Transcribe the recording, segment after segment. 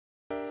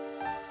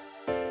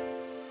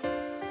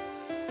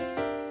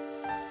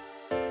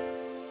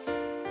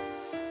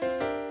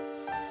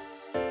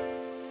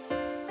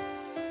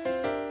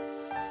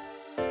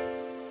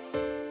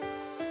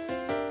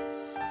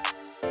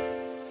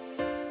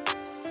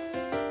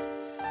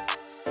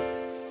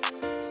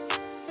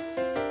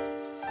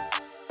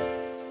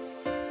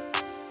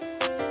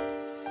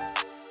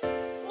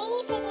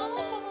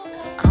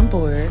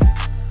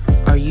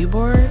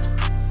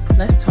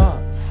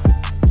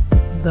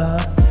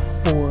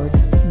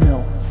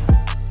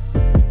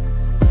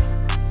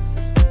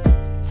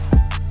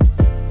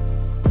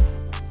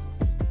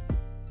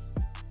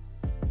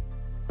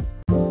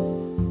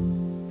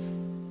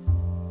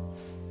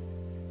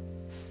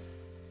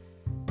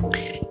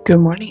Good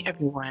morning,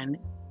 everyone.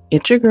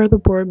 It's your girl, the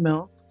Bored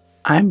MILF.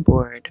 I'm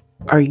bored.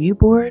 Are you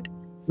bored?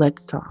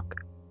 Let's talk.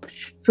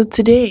 So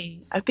today,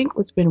 I think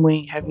what's been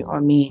weighing heavy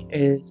on me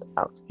is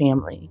about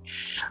family.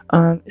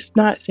 It's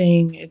not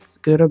saying it's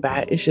good or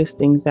bad. It's just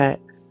things that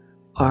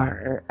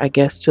are, I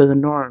guess, to the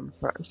norm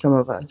for some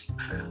of us,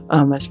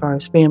 as far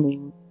as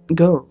family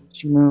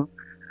goes.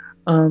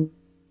 Um,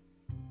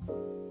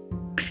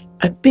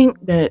 I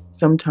think that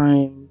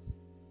sometimes,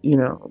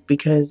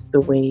 because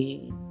the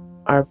way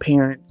our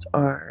parents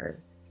are.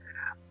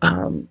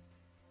 Um,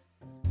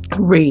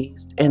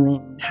 Raised and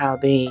then how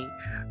they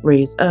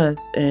raise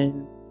us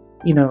and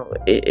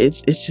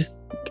it's just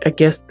I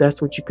guess that's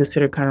what you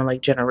consider kind of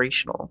like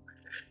generational,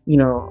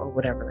 or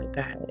whatever like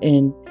that.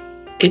 And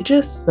it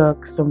just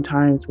sucks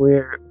sometimes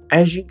where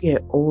as you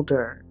get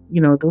older,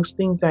 those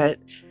things that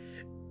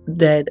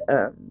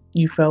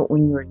you felt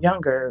when you were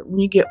younger, when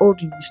you get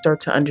older you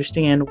start to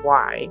understand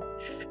why.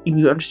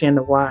 You understand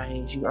the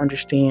whys, you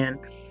understand,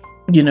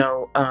 you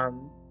know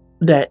um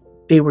that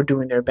they were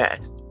doing their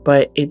best.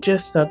 But it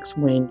just sucks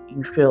when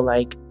you feel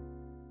like,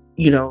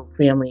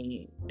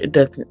 family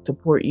doesn't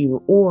support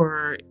you,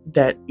 or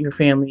that your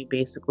family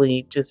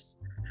basically just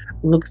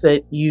looks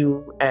at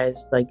you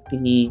as like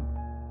I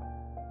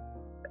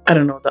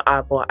don't know, the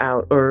oddball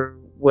out, or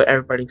what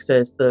everybody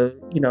says, the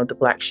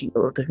black sheep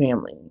of the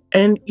family.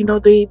 And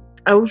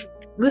I was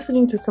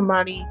listening to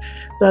somebody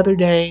the other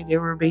day. They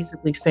were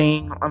basically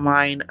saying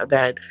online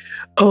that,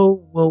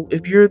 oh, well,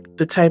 if you're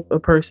the type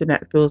of person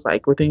that feels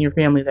like within your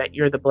family that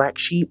you're the black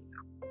sheep,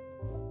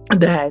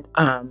 that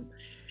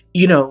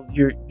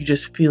you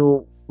just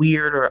feel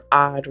weird or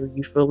odd, or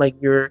you feel like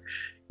you're,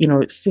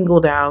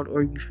 singled out,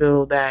 or you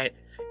feel that,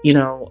 you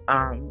know,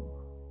 um,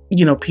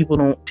 people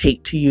don't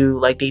take to you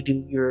like they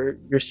do your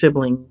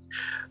siblings,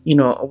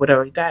 or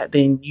whatever like that,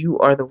 then you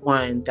are the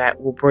one that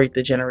will break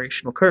the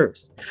generational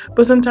curse.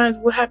 But sometimes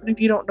what happens if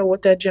you don't know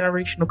what that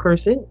generational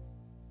curse is?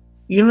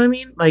 You know what I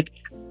mean? Like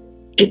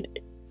it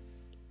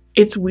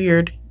it's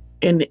weird,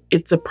 and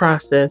it's a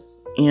process,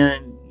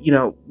 and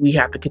we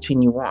have to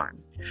continue on.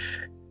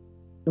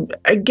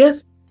 I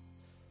guess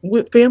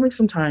with family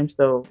sometimes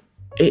though,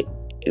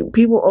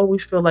 people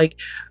always feel like,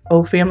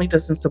 oh, family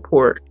doesn't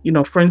support,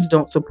 friends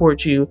don't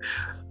support you,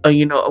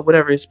 or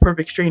whatever. It's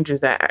perfect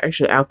strangers that are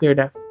actually out there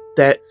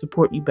that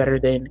support you better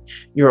than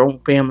your own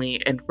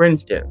family and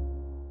friends do.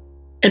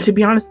 And to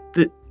be honest,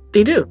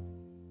 they do.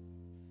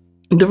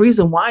 The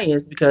reason why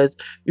is because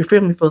your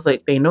family feels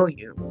like they know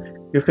you.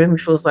 Your family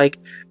feels like,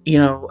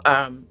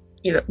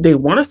 they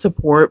want to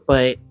support,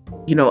 but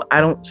I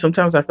don't.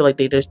 Sometimes I feel like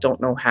they just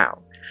don't know how,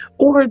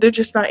 or they're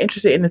just not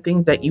interested in the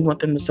things that you want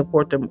them to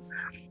support them.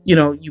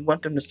 You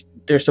want them to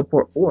their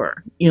support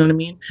for. You know what I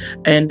mean?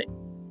 And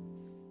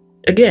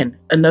again,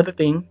 another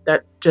thing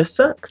that just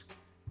sucks.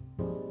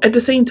 At the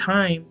same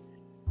time,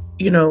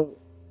 you know,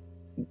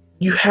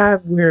 you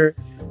have where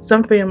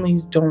some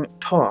families don't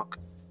talk,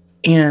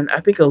 and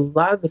I think a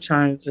lot of the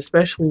times,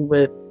 especially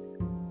with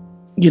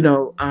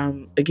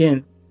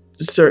again,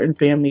 certain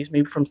families,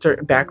 maybe from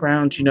certain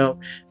backgrounds,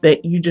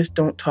 that you just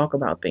don't talk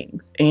about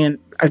things. And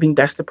I think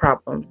that's the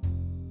problem.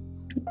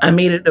 I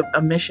made it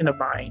a mission of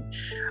mine,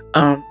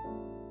 um,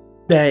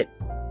 that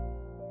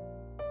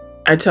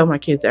I tell my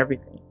kids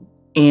everything.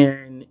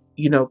 And,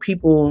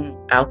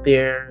 people out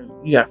there,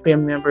 you got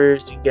family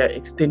members, you got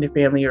extended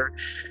family, or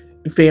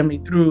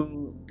family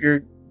through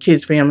your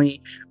kids'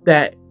 family,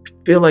 that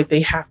feel like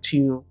they have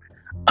to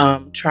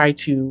try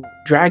to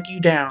drag you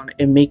down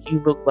and make you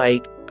look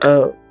like,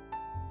 how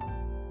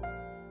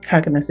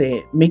can I say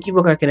it? Make you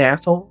look like an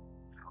asshole,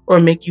 or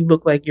make you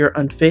look like you're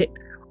unfit,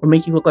 or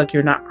make you look like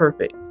you're not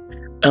perfect,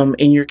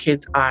 in your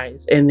kids'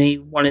 eyes. And they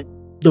wanted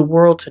the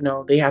world to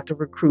know. They have to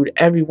recruit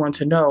everyone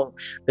to know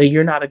that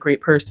you're not a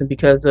great person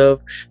because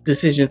of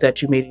decisions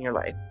that you made in your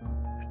life.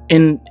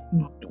 And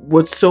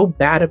what's so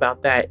bad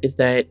about that is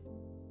that,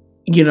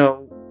 you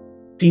know,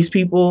 these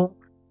people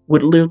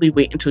would literally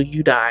wait until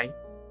you die.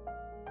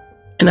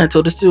 And I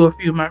told this to a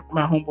few of my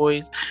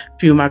homeboys, a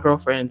few of my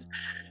girlfriends,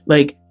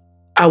 like,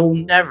 I will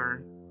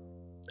never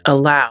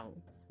allow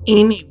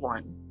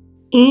anyone,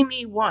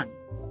 anyone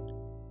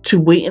to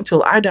wait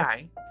until I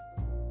die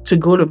to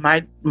go to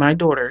my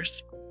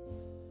daughters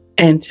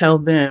and tell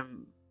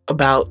them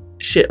about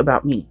shit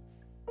about me.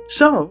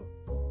 So,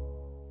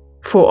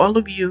 for all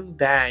of you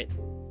that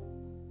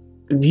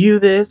view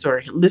this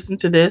or listen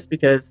to this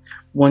because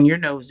one, you're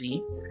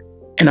nosy,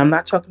 and I'm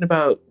not talking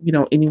about,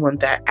 anyone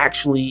that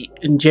actually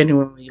and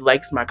genuinely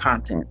likes my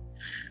content,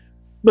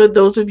 but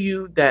those of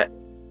you that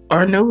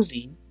are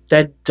nosy,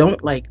 that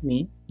don't like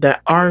me,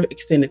 that are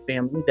extended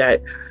family,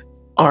 that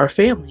are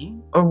family,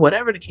 or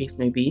whatever the case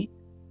may be,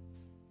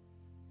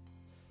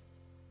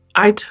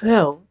 I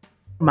tell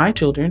my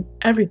children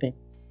everything.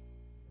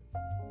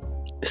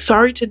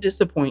 Sorry to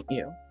disappoint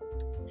you.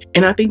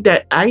 And I think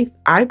that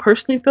I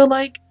personally feel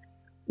like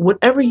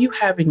whatever you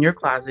have in your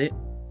closet,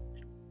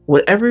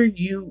 whatever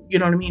you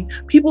know what I mean?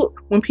 People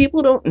When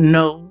people don't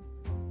know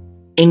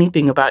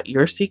anything about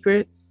your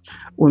secrets,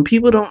 when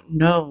people don't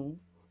know,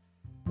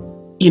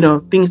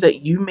 things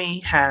that you may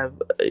have,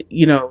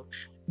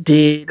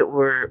 did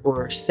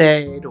or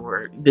said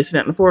or this and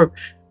that and the fourth.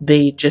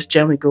 They just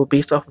generally go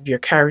based off of your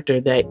character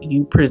that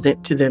you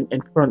present to them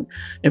in front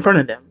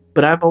of them.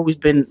 But I've always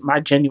been my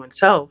genuine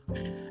self.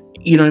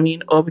 You know what I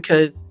mean? All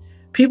because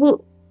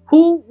people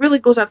who really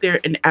goes out there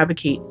and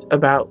advocates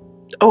about,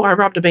 oh, I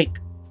robbed a bank.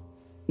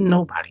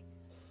 Nobody.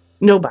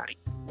 Nobody.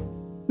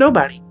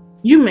 Nobody.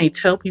 You may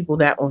tell people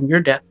that on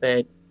your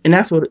deathbed, and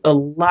that's what a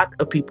lot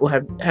of people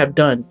have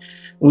done.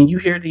 When you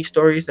hear these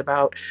stories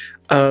about,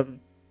 um,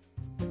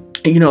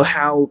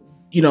 how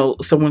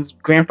someone's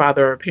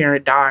grandfather or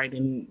parent died,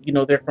 and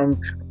they're from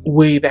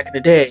way back in the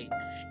day,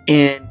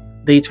 and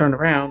they turn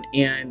around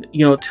and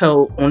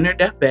tell on their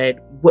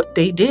deathbed what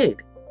they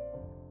did.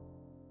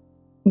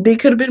 They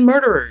could have been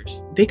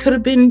murderers. They could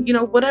have been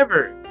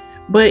whatever,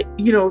 but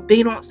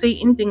they don't say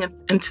anything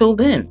until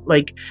then.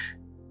 Like,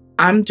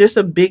 I'm just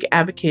a big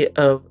advocate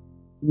of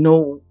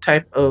no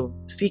type of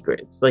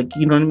secrets. Like,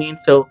 you know what I mean?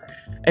 So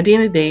at the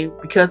end of the day,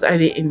 because I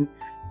didn't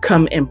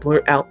come and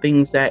blurt out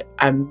things that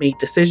I made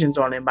decisions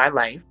on in my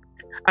life,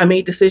 I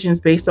made decisions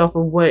based off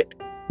of what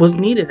was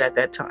needed at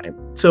that time.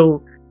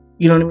 So,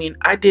 you know what I mean?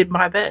 I did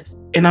my best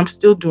and I'm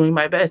still doing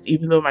my best,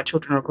 even though my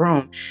children are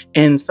grown.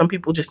 And some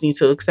people just need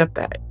to accept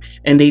that.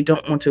 And they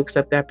don't want to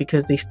accept that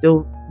because they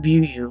still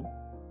view you.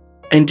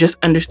 And just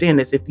understand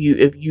this: if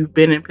you've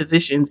been in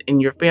positions in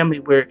your family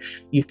where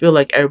you feel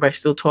like everybody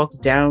still talks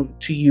down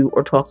to you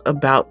or talks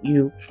about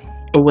you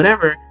or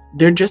whatever,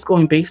 they're just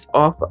going based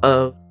off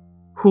of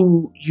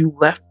who you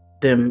left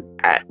them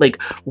at, like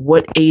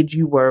what age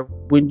you were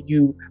when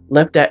you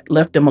left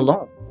them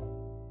alone,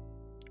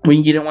 when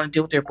you didn't want to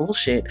deal with their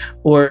bullshit,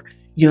 or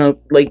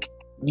like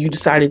you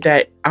decided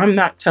that I'm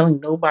not telling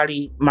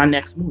nobody my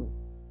next move.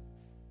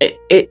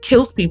 It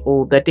kills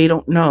people that they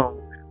don't know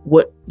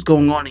what's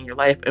going on in your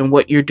life and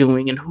what you're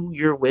doing and who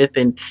you're with,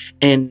 and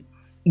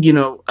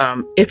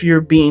if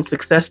you're being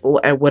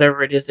successful at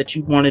whatever it is that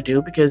you want to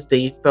do, because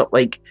they felt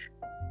like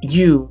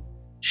you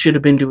should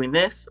have been doing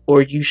this,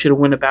 or you should have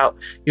went about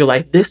your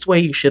life this way.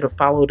 You should have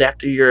followed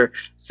after your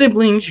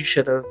siblings. You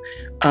should have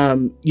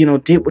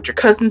did what your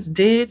cousins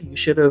did. You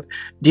should have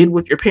did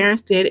what your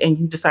parents did, and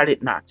you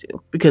decided not to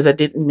because that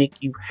didn't make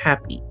you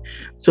happy.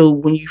 So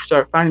when you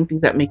start finding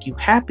things that make you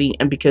happy,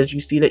 and because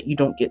you see that you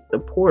don't get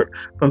support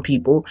from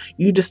people,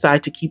 you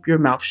decide to keep your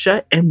mouth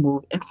shut and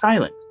move in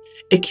silence.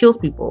 It kills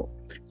people.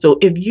 So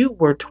if you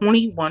were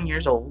 21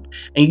 years old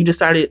and you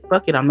decided,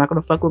 fuck it, I'm not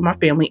going to fuck with my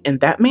family in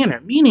that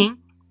manner, meaning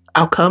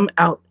I'll come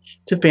out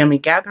to family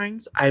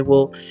gatherings, I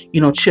will,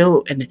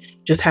 chill and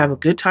just have a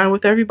good time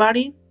with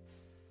everybody,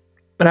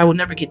 but I will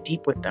never get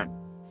deep with them.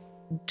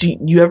 Do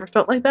you ever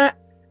felt like that?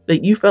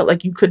 That you felt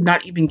like you could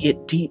not even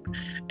get deep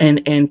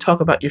and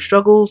talk about your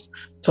struggles,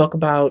 talk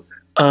about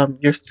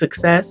your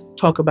success,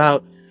 talk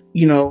about,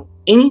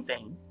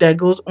 anything that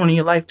goes on in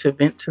your life, to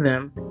vent to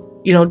them,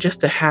 just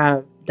to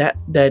have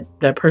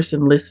that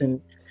person listen,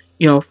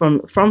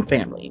 from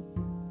family.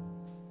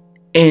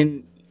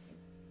 And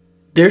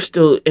they're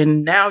still,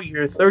 and now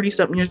you're 30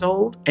 something years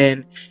old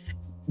and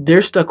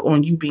they're stuck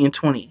on you being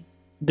 20.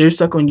 They're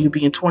stuck on you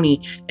being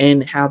 20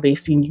 and how they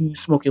seen you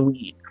smoking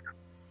weed,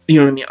 you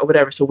know what I mean, or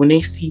whatever. So when they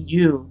see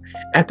you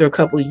after a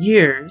couple of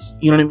years,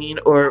 you know what I mean,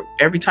 or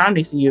every time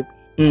they see you,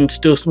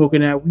 still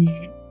smoking that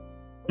weed,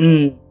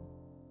 mm,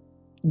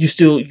 you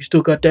still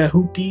got that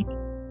hoopty,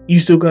 you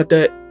still got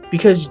that,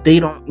 because they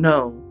don't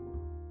know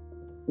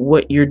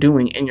what you're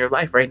doing in your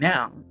life right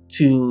now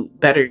to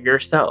better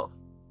yourself.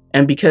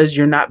 And because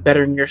you're not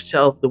bettering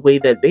yourself the way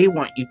that they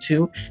want you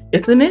to,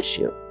 it's an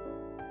issue.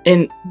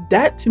 And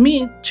that to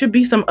me should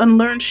be some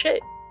unlearned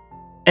shit.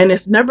 And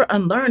it's never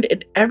unlearned.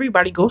 And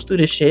everybody goes through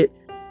this shit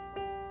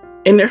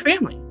in their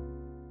family.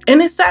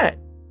 And it's sad.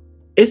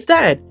 It's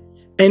sad.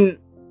 And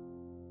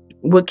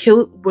what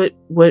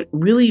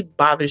really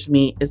bothers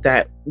me is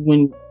that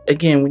when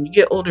you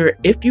get older,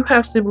 if you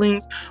have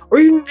siblings or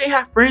even if they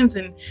have friends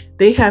and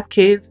they have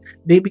kids,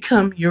 they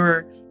become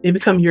your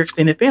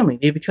extended family.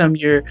 They become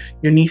your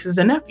nieces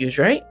and nephews,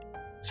 right?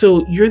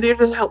 So you're there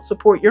to help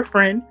support your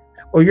friend,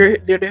 or you're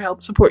there to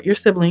help support your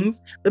siblings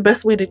the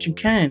best way that you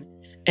can.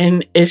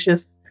 And it's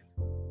just,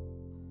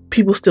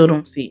 people still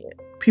don't see it.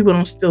 People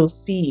don't still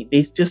see.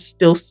 They just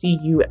still see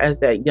you as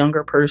that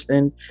younger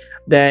person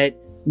that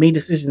made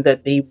decisions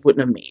that they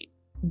wouldn't have made.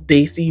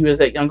 They see you as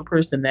that younger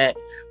person that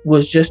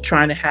was just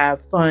trying to have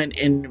fun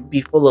and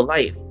be full of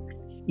life,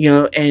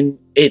 and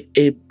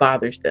it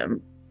bothers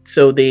them.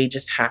 So they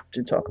just have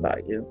to talk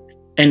about you.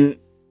 And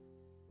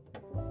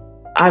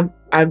I've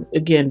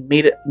again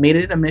made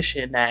it a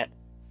mission that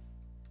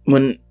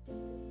when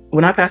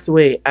I pass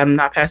away, I'm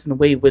not passing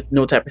away with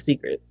no type of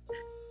secrets.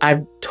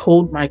 I've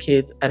told my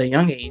kids at a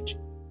young age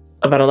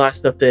about a lot of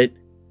stuff that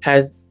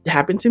has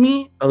happened to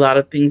me, a lot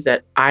of things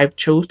that I've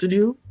chose to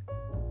do,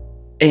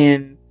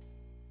 and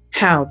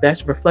how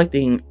that's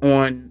reflecting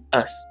on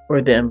us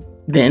or them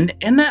then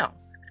and now.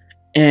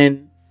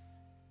 And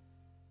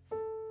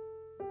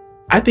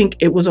I think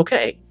it was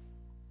okay.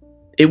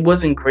 It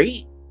wasn't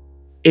great.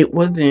 It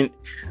wasn't,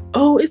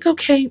 oh, it's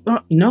okay.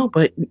 No,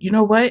 but you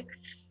know what?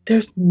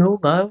 There's no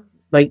love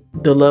like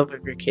the love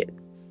of your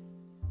kids.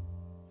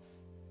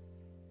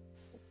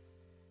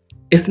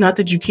 It's not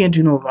that you can't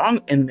do no wrong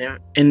in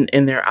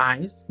their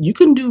eyes. You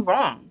can do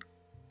wrong.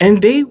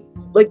 And they,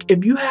 like,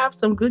 if you have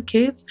some good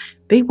kids,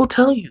 they will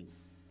tell you.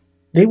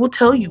 They will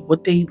tell you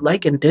what they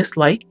like and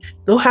dislike.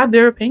 They'll have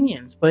their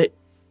opinions, but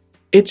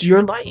it's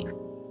your life.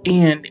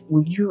 And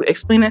when you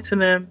explain it to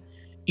them,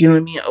 you know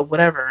what I mean, or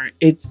whatever,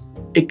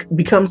 it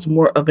becomes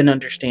more of an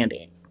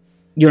understanding.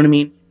 You know what I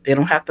mean? They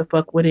don't have to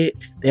fuck with it.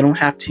 They don't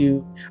have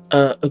to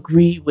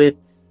agree with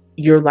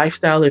your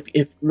lifestyle.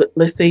 If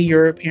let's say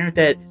you're a parent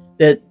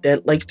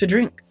that likes to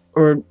drink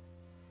or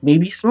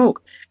maybe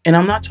smoke, and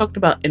I'm not talking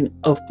about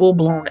a full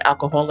blown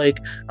alcoholic.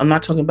 I'm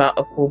not talking about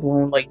a full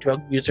blown like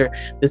drug user.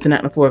 This and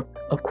that and the fourth.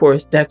 Of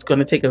course, that's going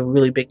to take a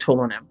really big toll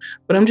on them.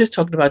 But I'm just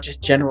talking about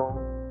just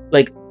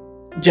like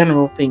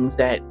general things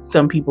that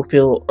some people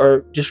feel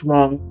are just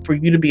wrong for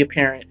you to be a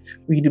parent,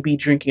 for you to be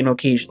drinking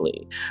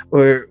occasionally,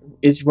 or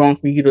it's wrong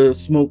for you to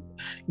smoke,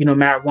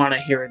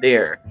 marijuana here or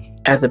there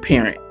as a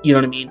parent. You know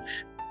what I mean?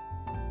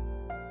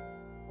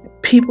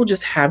 People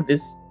just have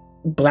this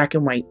black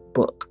and white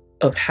book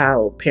of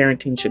how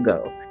parenting should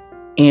go.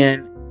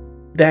 And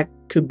that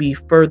could be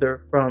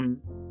further from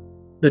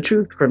the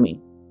truth for me.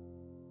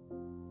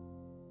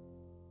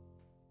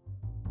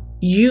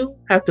 You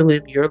have to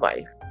live your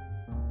life.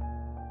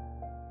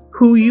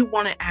 Who you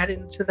want to add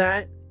into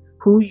that,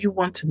 who you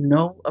want to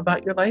know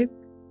about your life,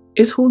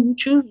 is who you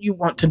choose you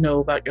want to know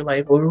about your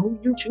life, or who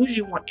you choose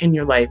you want in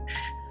your life.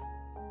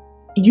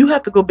 You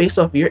have to go based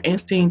off your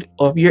instinct,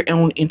 of your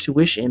own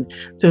intuition,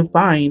 to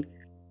find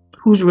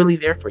who's really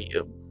there for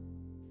you.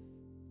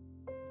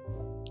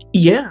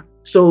 Yeah.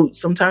 So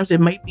sometimes it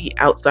might be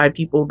outside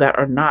people that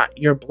are not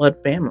your blood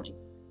family.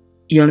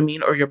 You know what I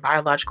mean? Or your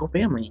biological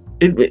family.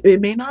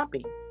 It may not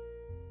be.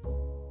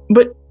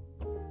 But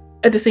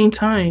at the same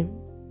time,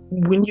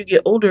 when you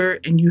get older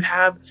and you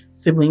have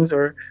siblings,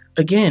 or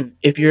again,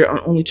 if you're an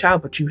only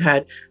child, but you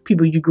had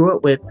people you grew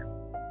up with,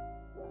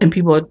 and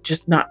people are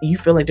just not, you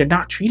feel like they're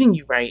not treating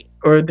you right,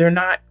 or they're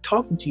not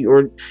talking to you,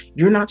 or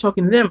you're not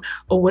talking to them,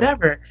 or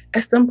whatever,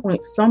 at some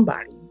point,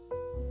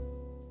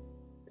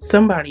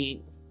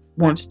 somebody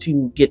wants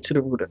to get to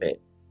the root of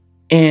it.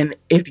 And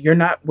if you're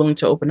not willing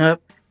to open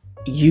up,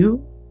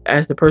 you,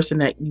 as the person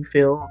that you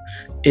feel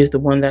is the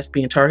one that's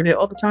being targeted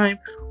all the time,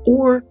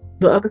 or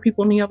the other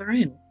people on the other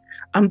end.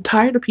 I'm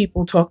tired of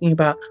people talking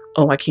about,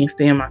 oh, I can't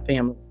stand my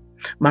family.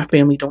 My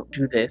family don't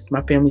do this.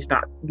 My family's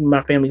not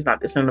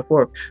this and the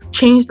fourth.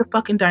 Change the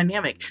fucking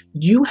dynamic.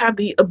 You have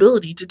the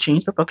ability to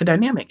change the fucking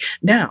dynamic.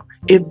 Now,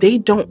 if they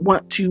don't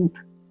want to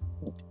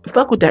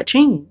fuck with that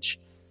change,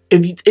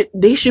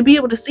 they should be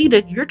able to see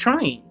that you're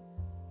trying.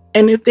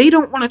 And if they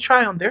don't want to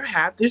try on their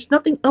half, there's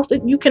nothing else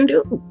that you can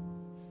do.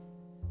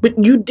 But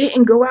you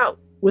didn't go out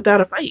without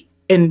a fight.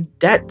 And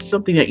that's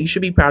something that you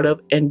should be proud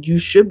of, and you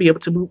should be able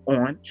to move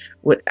on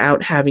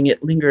without having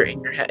it linger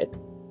in your head.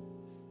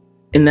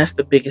 And that's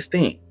the biggest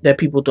thing that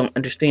people don't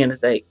understand,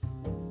 is like,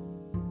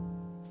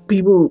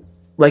 people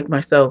like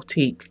myself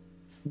take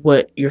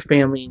what your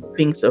family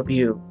thinks of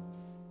you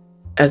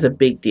as a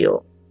big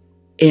deal.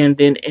 And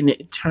then in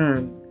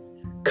turn,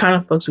 kind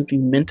of fucks with you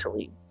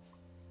mentally.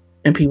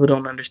 And people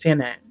don't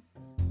understand that.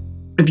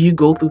 If you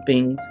go through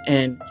things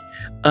and,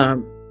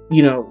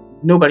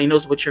 nobody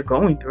knows what you're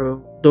going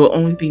through, the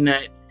only thing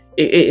that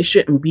it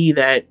shouldn't be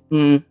that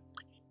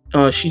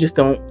she just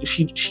don't,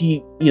 she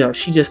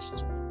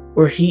just,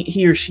 or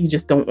he or she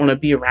just don't want to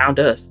be around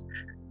us.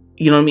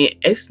 You know what I mean?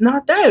 It's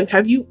not that.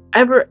 Have you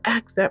ever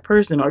asked that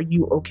person, are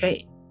you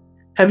okay?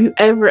 Have you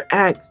ever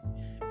asked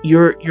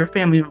your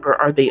family member,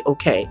 are they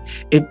okay?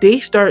 If they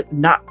start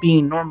not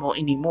being normal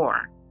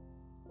anymore,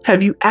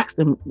 have you asked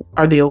them,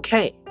 are they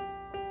okay?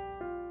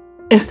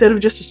 Instead of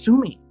just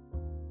assuming.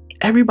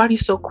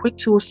 Everybody's so quick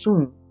to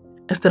assume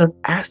instead of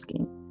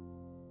asking.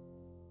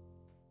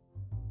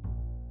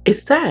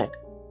 It's sad.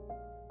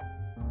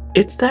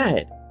 It's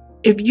sad.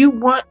 If you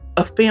want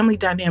a family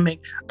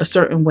dynamic a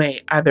certain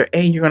way, either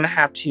A, you're going to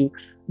have to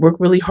work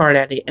really hard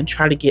at it and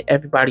try to get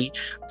everybody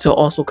to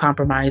also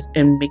compromise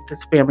and make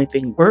this family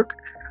thing work,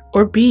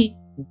 or B,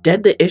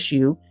 dead the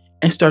issue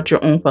and start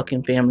your own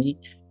fucking family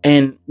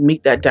and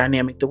make that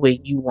dynamic the way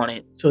you want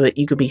it, so that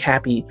you could be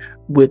happy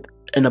with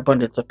an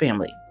abundance of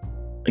family.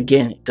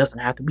 Again, it doesn't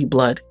have to be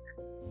blood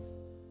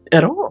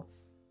at all.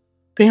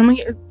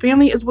 Family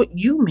is what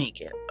you make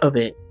it of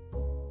it.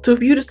 So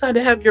if you decide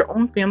to have your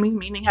own family,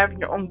 meaning having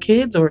your own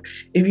kids, or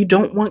if you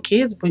don't want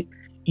kids but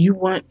you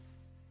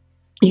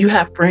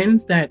have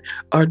friends that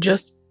are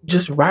just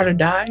ride or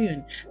die,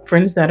 and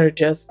friends that are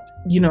just,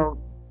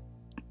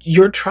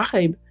 your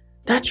tribe,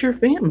 that's your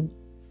family.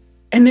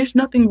 And there's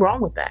nothing wrong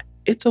with that.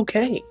 It's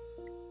okay.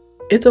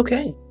 It's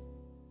okay.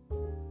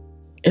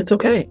 It's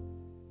okay.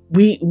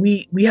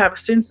 We have a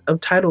sense of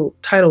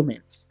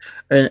titlements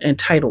and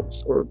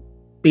titles, or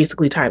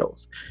basically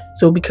titles.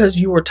 So because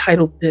you were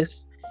titled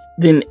this,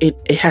 then it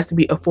has to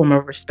be a form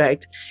of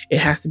respect. It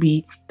has to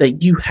be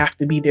that you have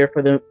to be there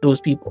for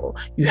those people.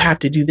 You have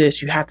to do this.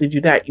 You have to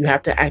do that. You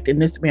have to act in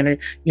this manner.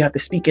 You have to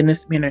speak in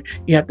this manner.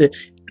 You have to.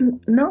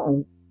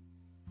 No.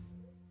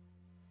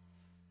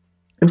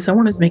 If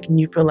someone is making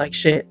you feel like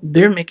shit,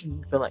 they're making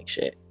you feel like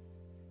shit.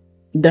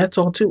 That's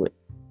all to it.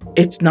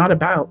 It's not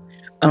about,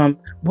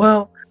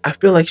 well, I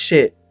feel like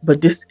shit,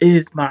 but this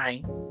is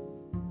mine,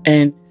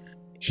 and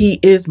he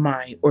is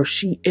mine, or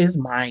she is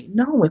mine.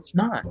 No, it's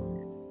not.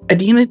 At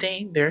the end of the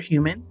day, they're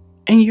human,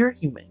 and you're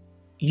human.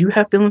 You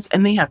have feelings,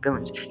 and they have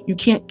feelings. You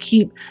can't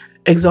keep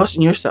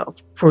exhausting yourself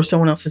for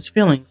someone else's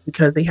feelings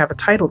because they have a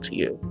title to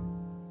you.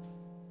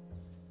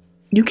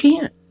 You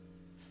can't.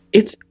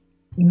 It's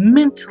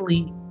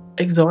mentally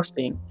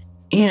exhausting,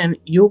 and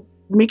you'll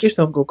make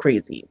yourself go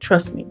crazy.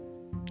 Trust me,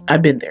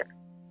 I've been there.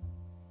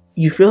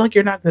 You feel like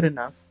you're not good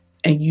enough,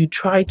 and you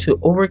try to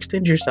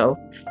overextend yourself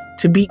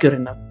to be good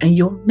enough, and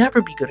you'll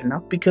never be good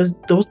enough because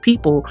those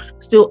people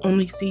still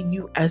only see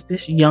you as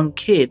this young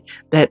kid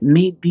that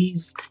made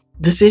these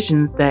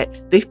decisions that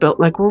they felt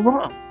like were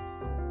wrong.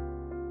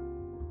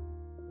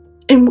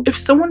 And if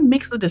someone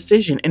makes a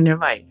decision in their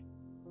life,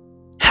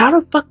 how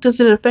the fuck does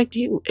it affect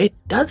you? It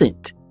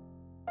doesn't.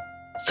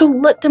 So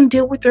let them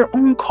deal with their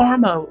own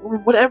karma or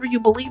whatever you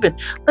believe in.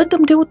 Let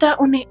them deal with that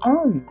on their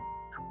own.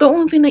 The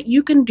only thing that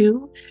you can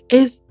do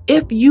is,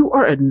 if you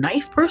are a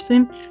nice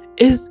person,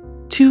 is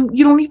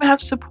you don't even have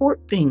to support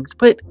things.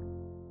 But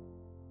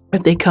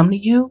if they come to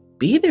you,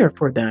 be there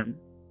for them.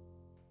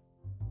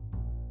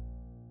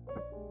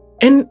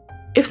 And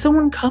if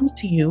someone comes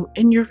to you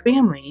in your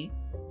family,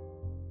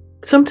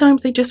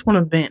 sometimes they just want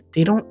to vent.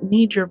 They don't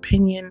need your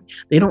opinion.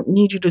 They don't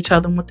need you to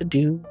tell them what to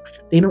do.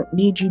 They don't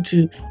need you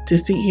to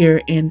sit here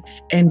and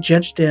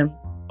judge them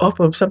off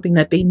of something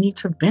that they need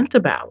to vent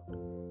about.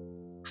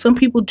 Some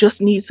people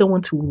just need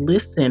someone to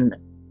listen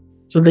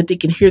so that they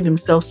can hear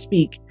themselves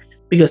speak.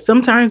 Because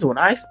sometimes when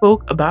I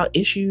spoke about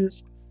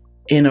issues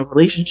in a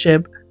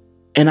relationship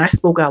and I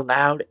spoke out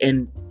loud,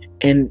 and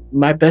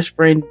my best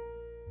friend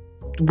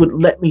would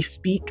let me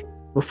speak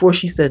before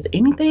she says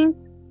anything,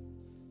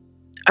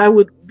 I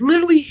would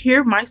literally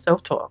hear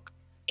myself talk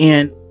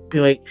and be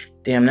like,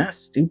 damn, that's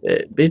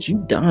stupid. Bitch,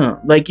 you dumb.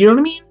 Like, you know what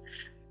I mean?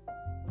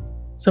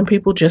 Some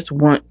people just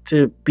want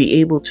to be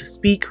able to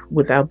speak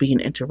without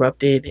being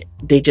interrupted.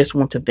 They just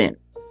want to vent.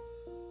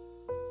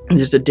 And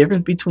there's a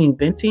difference between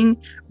venting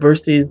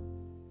versus,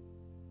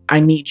 I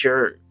need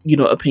your,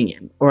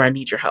 opinion, or I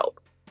need your help.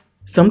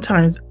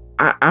 Sometimes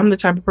I'm the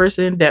type of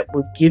person that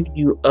will give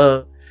you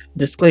a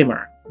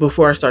disclaimer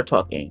before I start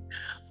talking.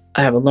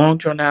 I have a long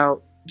drawn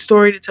out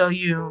story to tell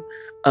you.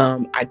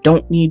 I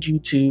don't need you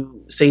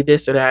to say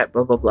this or that,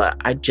 blah blah blah.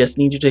 I just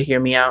need you to hear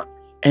me out,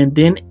 and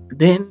then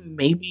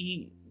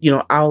maybe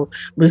I'll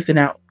listen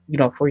out,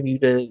 for you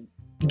to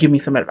give me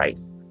some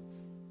advice.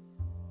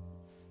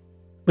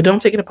 But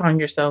don't take it upon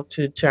yourself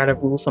to try to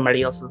rule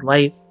somebody else's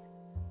life,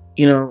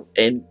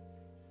 and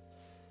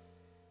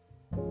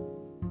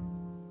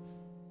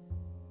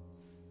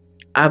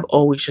I've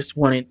always just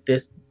wanted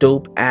this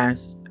dope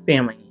ass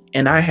family,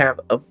 and I have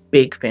a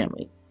big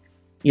family.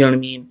 You know what I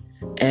mean?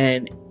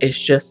 And it's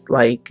just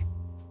like,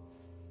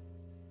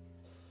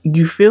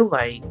 you feel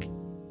like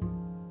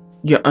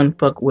you're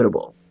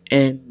unfuckwittable,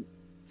 and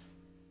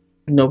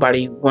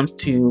nobody wants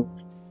to,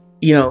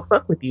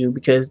 fuck with you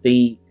because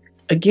they're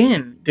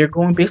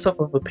going based off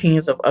of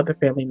opinions of other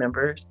family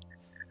members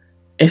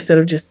instead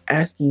of just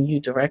asking you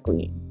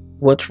directly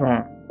what's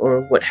wrong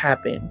or what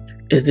happened.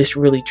 Is this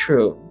really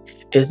true?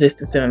 Is this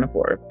the sin and the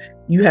forth?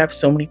 You have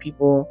so many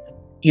people,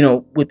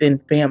 within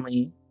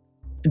family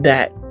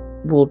that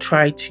will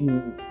try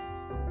to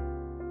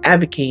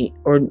advocate,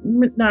 or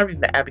not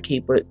even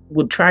advocate, but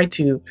would try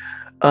to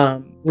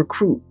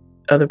recruit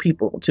other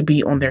people to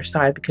be on their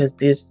side because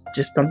there's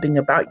just something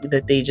about you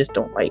that they just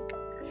don't like.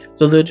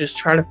 So they'll just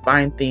try to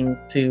find things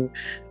to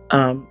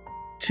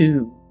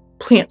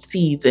plant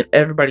seeds in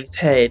everybody's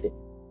head,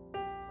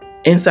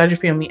 inside your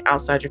family,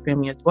 outside your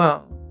family as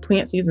well.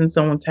 Plant seeds in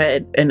someone's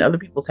head and other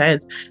people's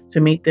heads to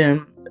make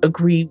them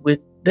agree with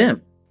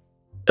them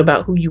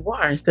about who you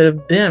are, instead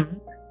of them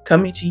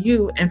coming to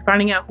you and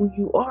finding out who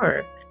you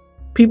are.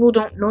 People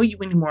don't know you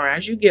anymore.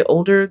 As you get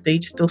older, they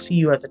still see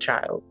you as a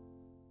child.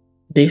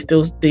 They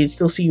still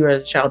see you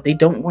as a child. They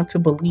don't want to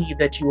believe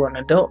that you are an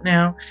adult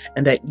now,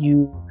 and that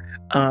you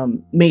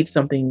made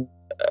something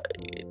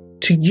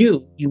to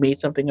you. You made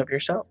something of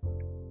yourself.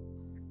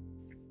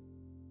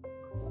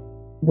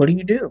 What do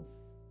you do?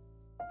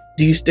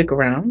 Do you stick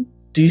around?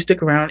 Do you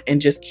stick around and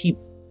just keep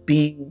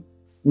being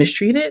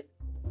mistreated?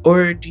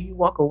 Or do you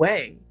walk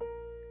away?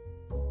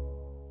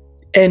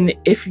 And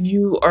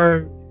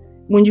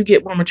when you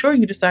get more mature,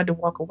 you decide to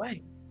walk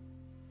away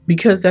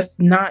because that's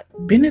not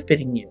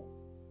benefiting you.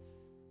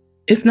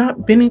 It's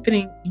not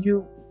benefiting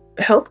you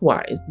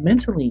health-wise,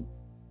 mentally.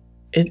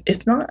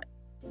 It's not.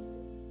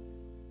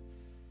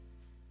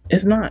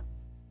 It's not.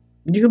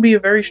 You can be a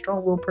very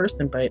strong-willed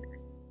person, but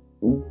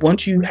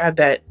once you have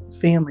that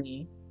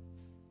family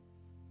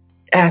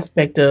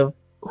aspect of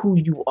who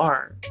you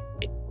are,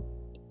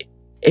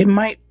 it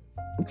might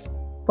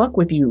fuck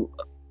with you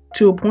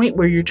to a point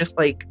where you're just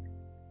like,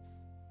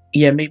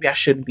 yeah, maybe I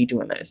shouldn't be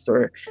doing this,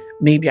 or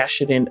maybe I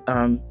shouldn't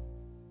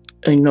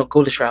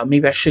go to trial.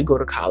 Maybe I should go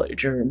to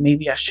college, or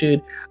maybe I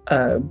should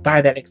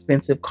buy that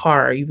expensive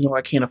car, even though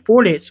I can't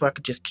afford it, so I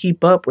could just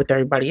keep up with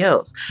everybody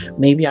else.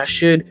 Maybe I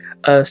should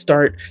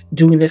start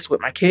doing this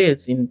with my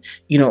kids, and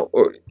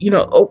or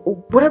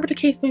whatever the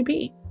case may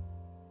be.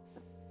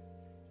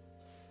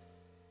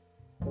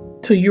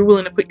 So you're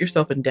willing to put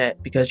yourself in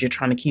debt because you're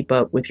trying to keep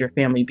up with your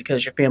family,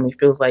 because your family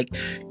feels like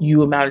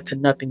you amounted to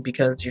nothing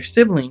because your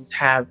siblings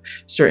have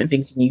certain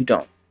things and you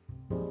don't.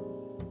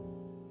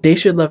 They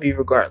should love you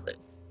regardless.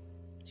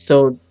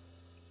 So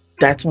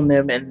that's on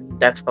them, and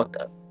that's fucked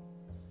up.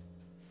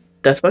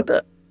 That's fucked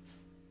up.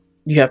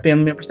 You have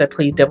family members that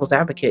play devil's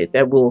advocate,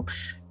 that will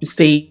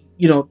say,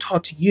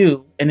 talk to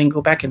you and then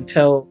go back and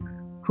tell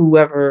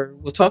whoever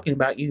was talking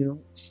about you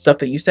stuff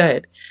that you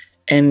said.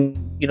 And,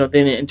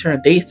 then in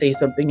turn they say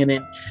something, and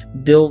then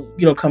they'll,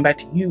 come back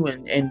to you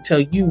and tell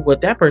you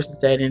what that person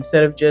said,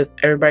 instead of just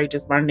everybody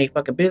just minding their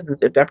fucking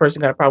business. If that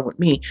person got a problem with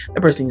me,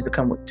 that person needs to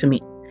come to me.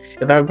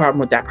 If I have a problem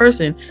with that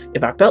person,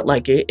 if I felt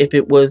like it, if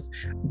it was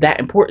that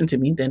important to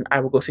me, then I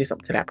will go say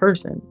something to that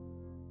person.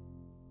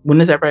 When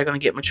is everybody going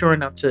to get mature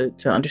enough to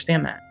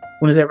understand that?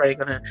 When is everybody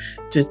going to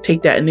just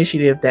take that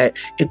initiative, that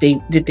if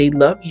they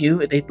love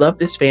you, if they love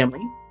this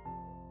family,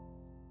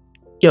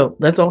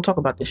 let's all talk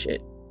about this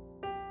shit.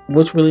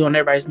 What's really on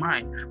everybody's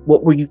mind?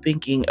 What were you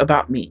thinking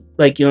about me?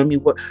 Like, you know what I mean?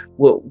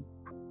 What,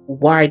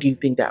 why do you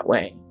think that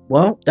way?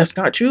 Well, that's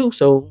not true.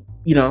 So,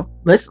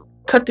 let's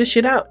cut this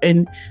shit out.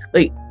 And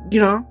like,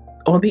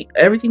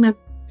 everything that's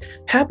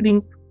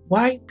happening,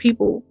 why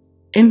people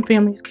in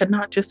families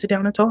cannot just sit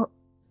down and talk?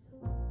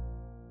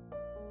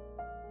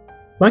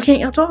 Why can't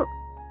y'all talk?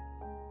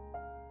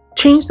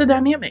 Change the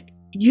dynamic.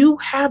 You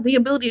have the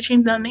ability to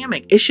change the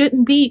dynamic. It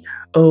shouldn't be,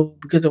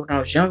 because of when I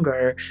was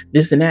younger,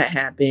 this and that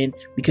happened,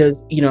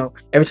 because,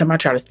 every time I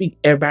try to speak,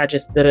 everybody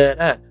just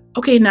da-da-da.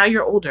 Okay, now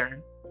you're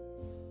older.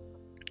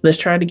 Let's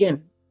try it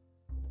again.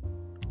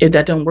 If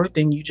that don't work,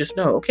 then you just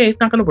know, okay, it's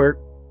not going to work.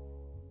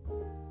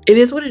 It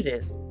is what it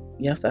is.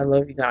 Yes, I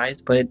love you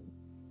guys, but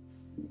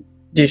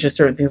there's just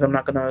certain things I'm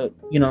not going to,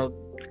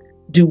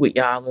 do with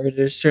y'all, or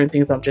there's certain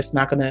things I'm just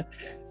not going to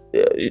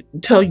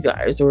tell you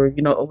guys, or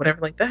or whatever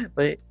like that.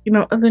 But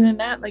other than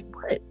that, like,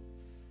 what?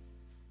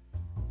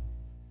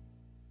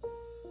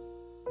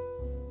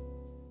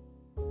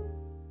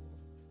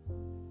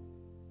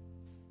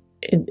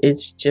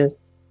 It's just,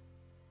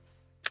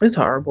 it's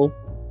horrible.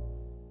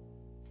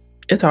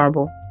 It's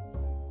horrible.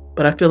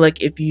 But I feel like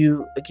if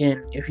you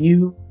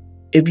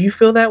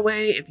feel that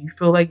way, if you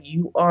feel like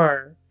you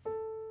are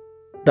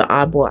the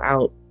oddball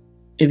out,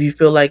 if you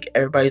feel like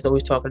everybody's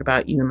always talking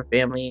about you and the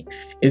family,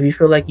 if you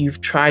feel like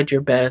you've tried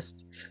your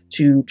best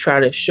to try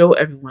to show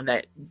everyone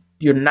that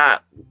you're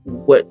not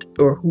what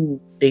or who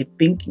they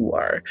think you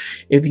are,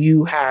 if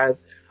you have,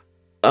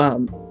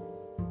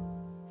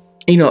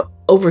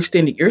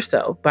 overextended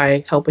yourself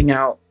by helping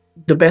out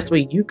the best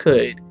way you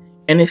could,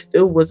 and it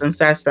still wasn't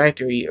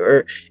satisfactory,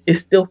 or it's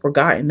still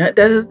forgotten, that's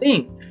the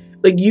thing.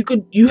 Like,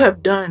 you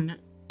have done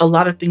a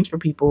lot of things for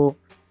people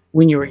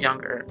when you were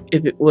younger.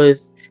 If it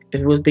was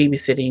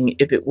babysitting,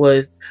 if it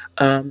was,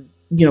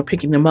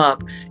 picking them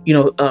up,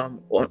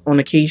 on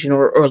occasion,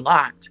 or a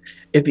lot,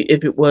 if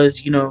it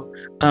was, you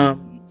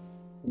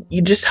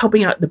just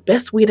helping out the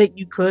best way that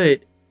you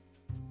could.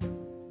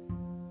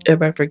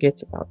 Everybody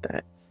forgets about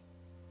that.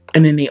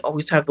 And then they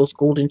always have those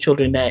golden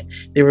children that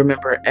they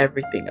remember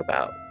everything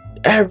about,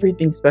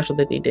 everything special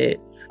that they did.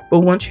 But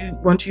once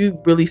you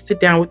really sit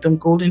down with them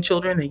golden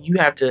children, and you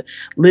have to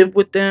live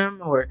with them,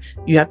 or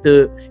you have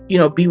to,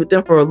 be with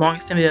them for a long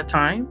extended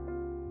time,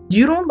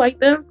 you don't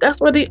like them.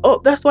 That's why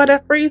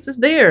that phrase is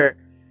there.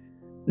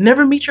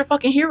 Never meet your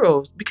fucking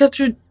heroes, because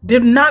they're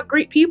not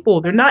great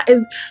people. They're not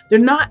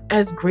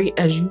as great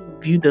as you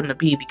view them to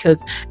be, because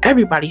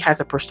everybody has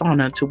a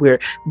persona to where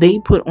they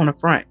put on a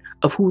front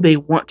of who they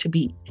want to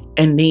be,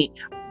 and they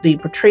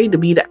portray to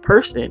be that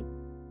person,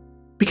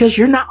 because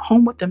you're not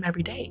home with them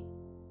every day.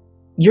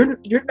 You're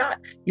not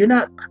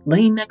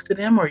laying next to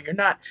them, or you're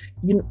not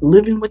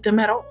living with them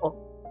at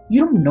all.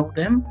 You don't know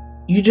them.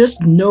 You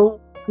just know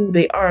who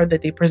they are,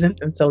 that they present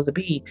themselves to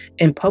be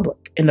in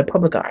public, in the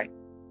public eye.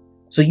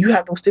 So you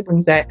have those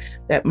siblings that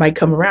might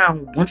come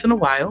around once in a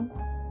while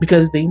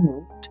because they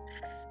moved,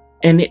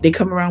 and they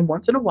come around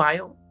once in a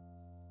while,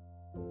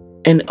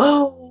 and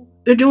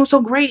they're doing so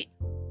great.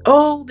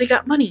 Oh, they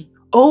got money.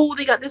 Oh,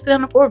 they got this, that,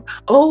 and the fourth.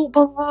 Oh,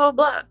 blah, blah,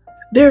 blah.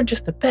 They're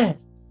just the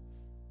best.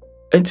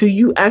 Until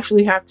you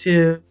actually have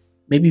to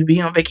maybe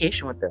be on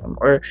vacation with them,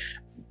 or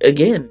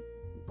again,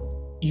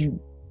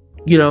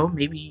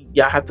 maybe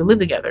y'all have to live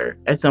together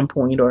at some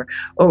point, or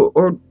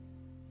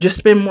just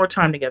spend more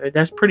time together.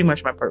 That's pretty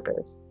much my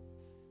purpose.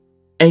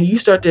 And you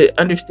start to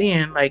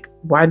understand, like,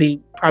 why they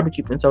probably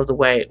keep themselves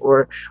away,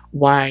 or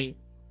why,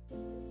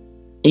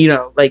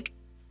 like,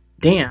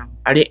 damn,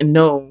 I didn't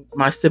know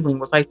my sibling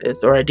was like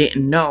this, or I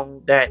didn't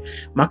know that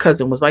my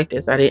cousin was like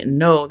this. I didn't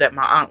know that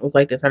my aunt was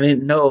like this. I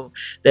didn't know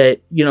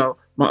that,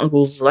 my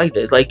uncles was like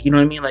this. Like, you know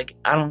what I mean? Like,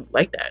 I don't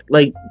like that.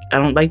 Like, I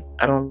don't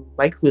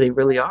like who they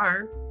really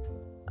are.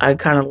 I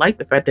kind of like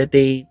the fact that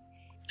they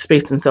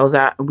space themselves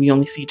out, and we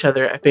only see each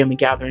other at family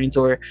gatherings,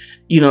 or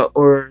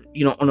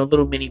on a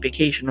little mini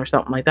vacation or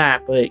something like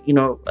that. But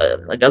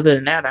like, other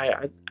than that,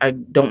 I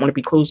don't want to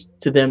be close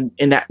to them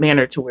in that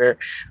manner to where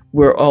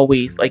we're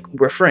always like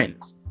we're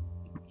friends.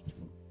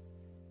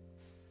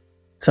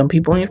 Some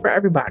people ain't for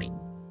everybody.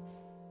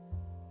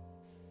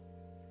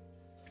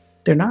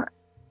 They're not,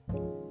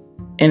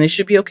 and it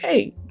should be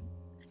okay.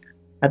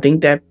 I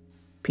think that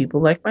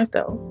people like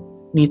myself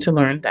need to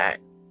learn that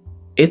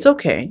it's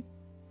okay,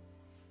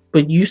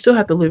 but you still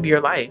have to live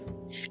your life.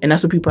 And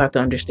that's what people have to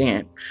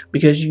understand.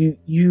 Because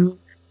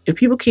if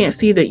people can't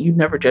see that you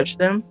never judged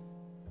them,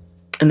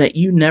 and that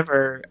you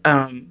never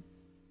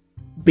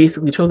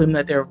basically told them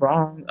that they're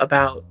wrong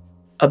about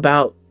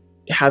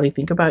how they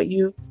think about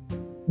you,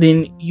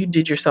 then you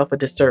did yourself a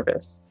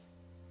disservice.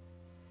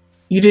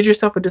 You did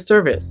yourself a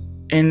disservice.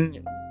 And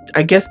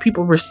I guess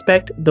people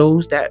respect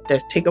those that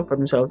take up for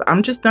themselves.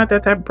 I'm just not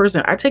that type of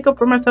person. I take up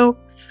for myself,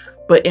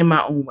 but in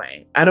my own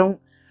way. I don't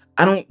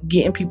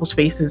get in people's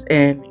faces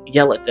and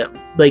yell at them.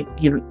 Like,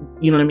 you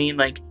know what I mean?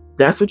 Like,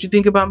 that's what you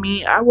think about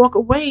me. I walk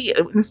away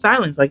in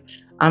silence. Like,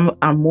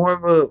 I'm more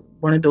of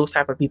one of those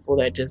type of people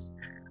that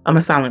I'm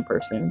a silent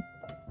person.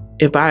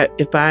 If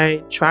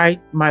I try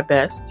my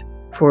best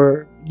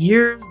for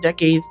years,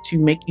 decades, to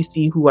make you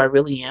see who I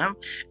really am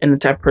and the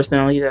type of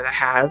personality that I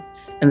have,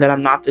 and that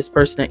I'm not this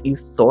person that you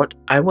thought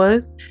I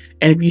was,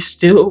 and if you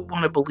still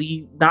want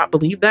to not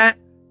believe that,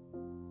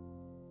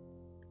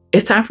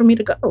 it's time for me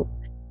to go.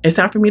 It's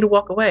time for me to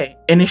walk away.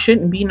 And it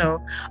shouldn't be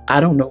no, I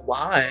don't know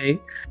why,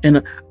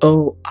 and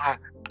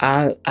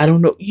I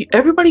don't know.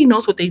 Everybody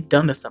knows what they've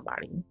done to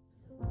somebody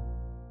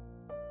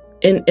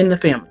in the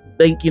family.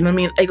 Like, you know what I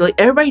mean? Like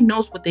everybody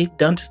knows what they've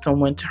done to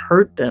someone to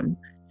hurt them,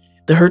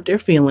 to hurt their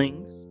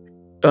feelings,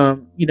 or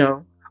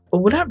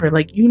whatever.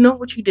 Like, you know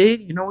what you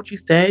did, you know what you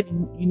said,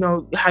 you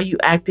know how you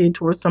acted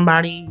towards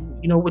somebody,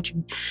 you know what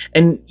you,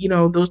 and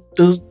those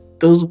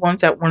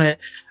ones that want to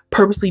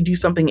purposely do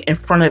something in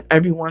front of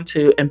everyone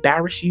to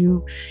embarrass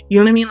you. You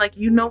know what I mean? Like,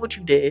 you know what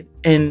you did,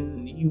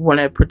 and you want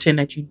to pretend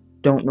that you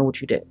don't know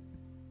what you did.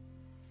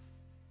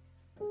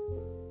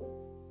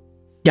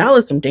 Y'all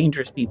are some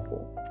dangerous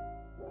people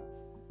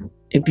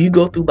if you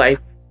go through life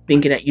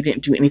thinking that you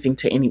didn't do anything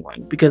to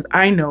anyone. Because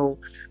I know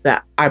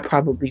that I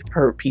probably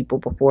hurt people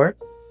before.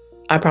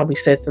 I probably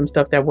said some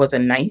stuff that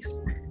wasn't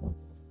nice.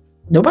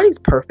 Nobody's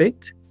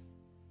perfect.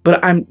 But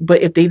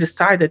if they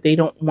decide that they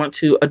don't want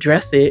to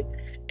address it,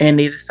 and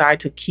they decide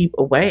to keep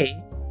away,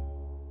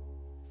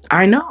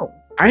 I know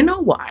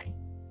why.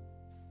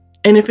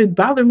 And if it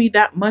bothered me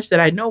that much that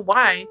I know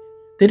why,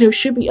 then it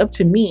should be up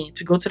to me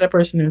to go to that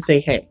person and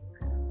say, hey,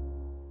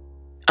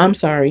 I'm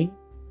sorry.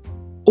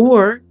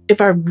 Or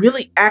if I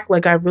really act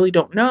like I really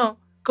don't know,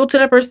 go to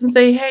that person and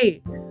say,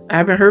 hey, I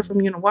haven't heard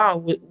from you in a while.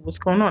 What's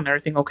going on?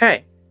 Everything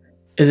okay?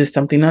 Is it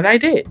something that I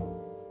did?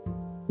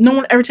 No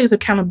one ever takes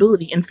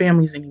accountability in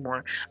families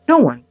anymore. No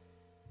one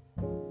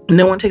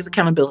takes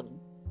accountability.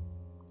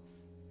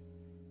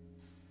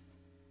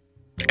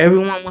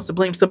 Everyone wants to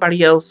blame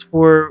somebody else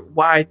for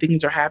why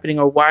things are happening,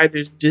 or why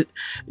there's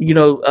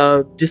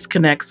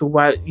disconnects, or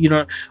why,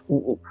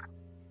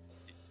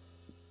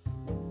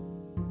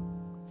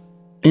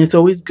 and it's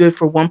always good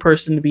for one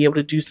person to be able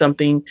to do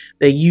something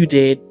that you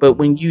did, but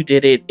when you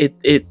did it,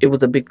 it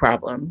was a big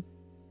problem.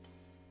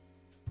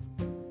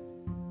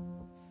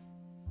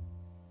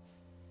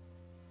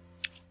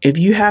 If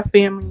you have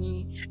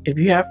family, if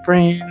you have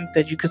friends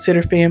that you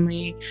consider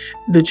family,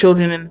 the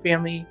children in the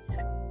family,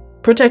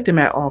 protect them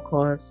at all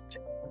costs.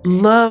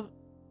 Love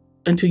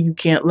until you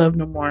can't love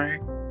no more.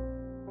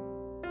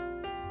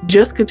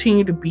 Just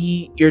continue to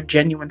be your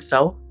genuine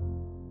self.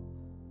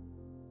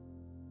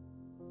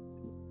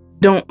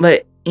 Don't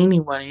let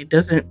anyone, it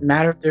doesn't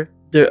matter if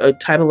they're a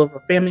title of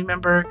a family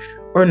member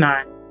or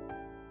not,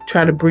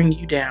 try to bring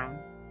you down.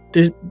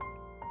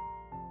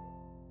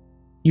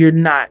 You're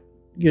not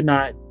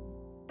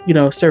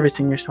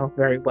servicing yourself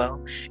very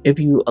well if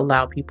you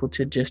allow people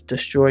to just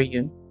destroy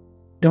you.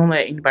 Don't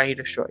let anybody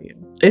destroy you.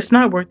 It's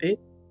not worth it.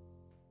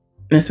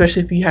 And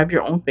especially if you have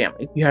your own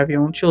family, if you have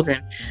your own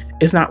children,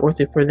 it's not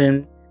worth it for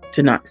them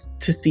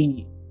to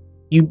see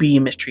you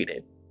being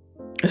mistreated.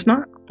 It's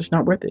not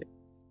worth it.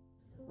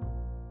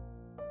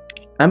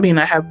 I mean,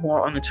 I have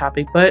more on the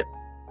topic, but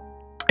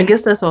I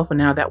guess that's all for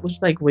now. That was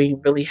like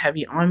weighing really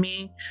heavy on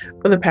me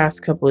for the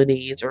past couple of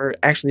days, or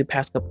actually the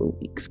past couple of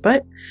weeks.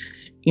 But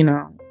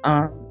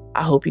I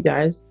hope you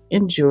guys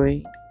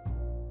enjoyed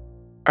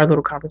our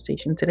little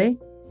conversation today.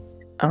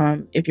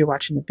 If you're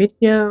watching the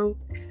video,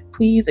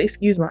 please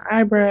excuse my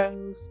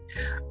eyebrows.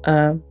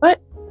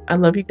 But I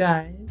love you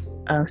guys.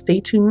 Stay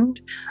tuned.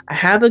 I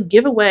have a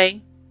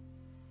giveaway.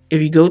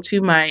 If you go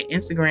to my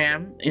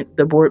Instagram,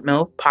 the Board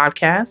Milk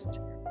Podcast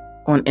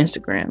on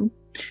Instagram,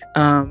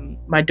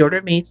 my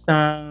daughter made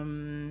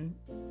some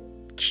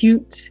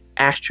cute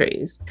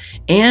ashtrays,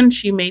 and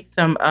she made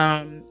some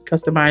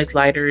customized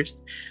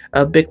lighters,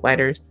 big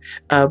lighters,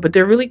 but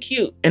they're really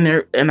cute,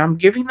 and I'm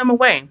giving them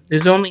away.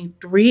 There's only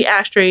 3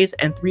 ashtrays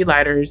and 3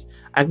 lighters.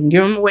 I can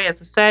give them away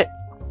as a set,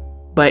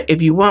 but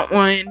if you want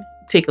one,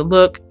 take a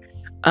look.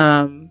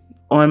 on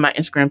my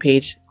Instagram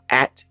page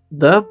at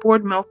the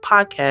Board Milk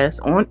Podcast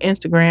on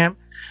Instagram.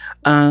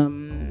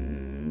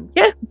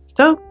 Yeah,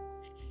 so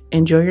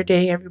enjoy your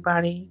day,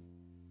 everybody.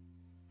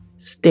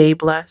 Stay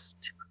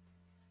blessed,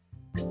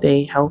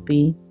 stay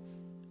healthy,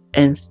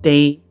 and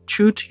stay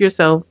true to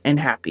yourself and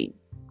happy.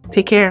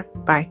 Take care.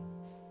 Bye.